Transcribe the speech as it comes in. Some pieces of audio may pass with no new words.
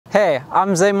Hey,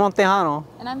 I'm Zay Montejano.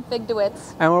 And I'm Fig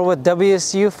DeWitz. And we're with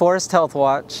WSU Forest Health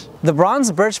Watch. The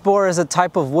bronze birch borer is a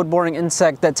type of wood-boring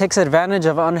insect that takes advantage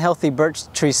of unhealthy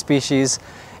birch tree species.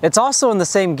 It's also in the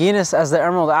same genus as the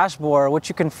emerald ash borer, which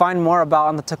you can find more about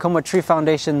on the Tacoma Tree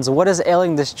Foundation's What is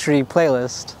Ailing This Tree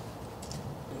playlist.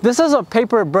 This is a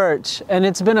paper birch, and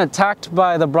it's been attacked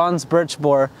by the bronze birch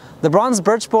borer. The bronze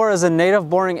birch borer is a native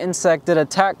boring insect that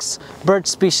attacks birch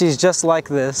species just like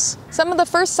this. Some of the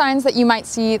first signs that you might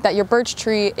see that your birch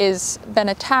tree is been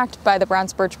attacked by the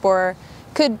bronze birch borer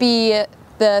could be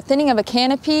the thinning of a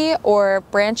canopy or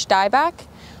branch dieback,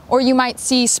 or you might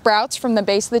see sprouts from the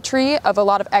base of the tree of a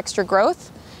lot of extra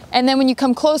growth. And then when you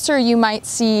come closer, you might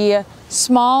see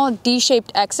small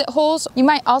D-shaped exit holes. You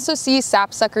might also see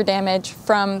sapsucker damage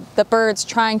from the birds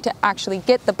trying to actually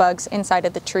get the bugs inside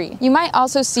of the tree. You might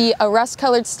also see a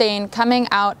rust-colored stain coming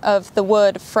out of the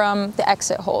wood from the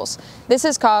exit holes. This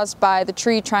is caused by the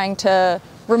tree trying to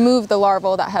remove the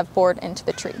larvae that have bored into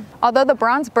the tree. Although the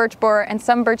bronze birch borer and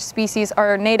some birch species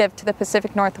are native to the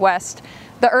Pacific Northwest,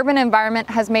 the urban environment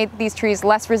has made these trees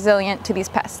less resilient to these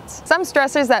pests. Some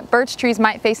stressors that birch trees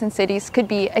might face in cities could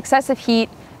be excessive heat,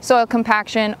 soil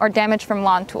compaction, or damage from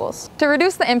lawn tools. To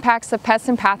reduce the impacts of pests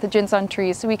and pathogens on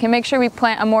trees, we can make sure we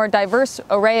plant a more diverse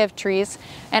array of trees,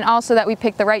 and also that we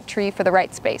pick the right tree for the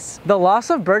right space. The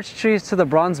loss of birch trees to the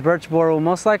bronze birch borer will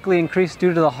most likely increase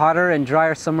due to the hotter and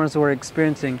drier summers we're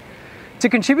experiencing. To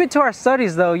contribute to our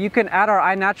studies though, you can add our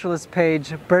iNaturalist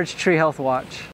page, Birch Tree Health Watch.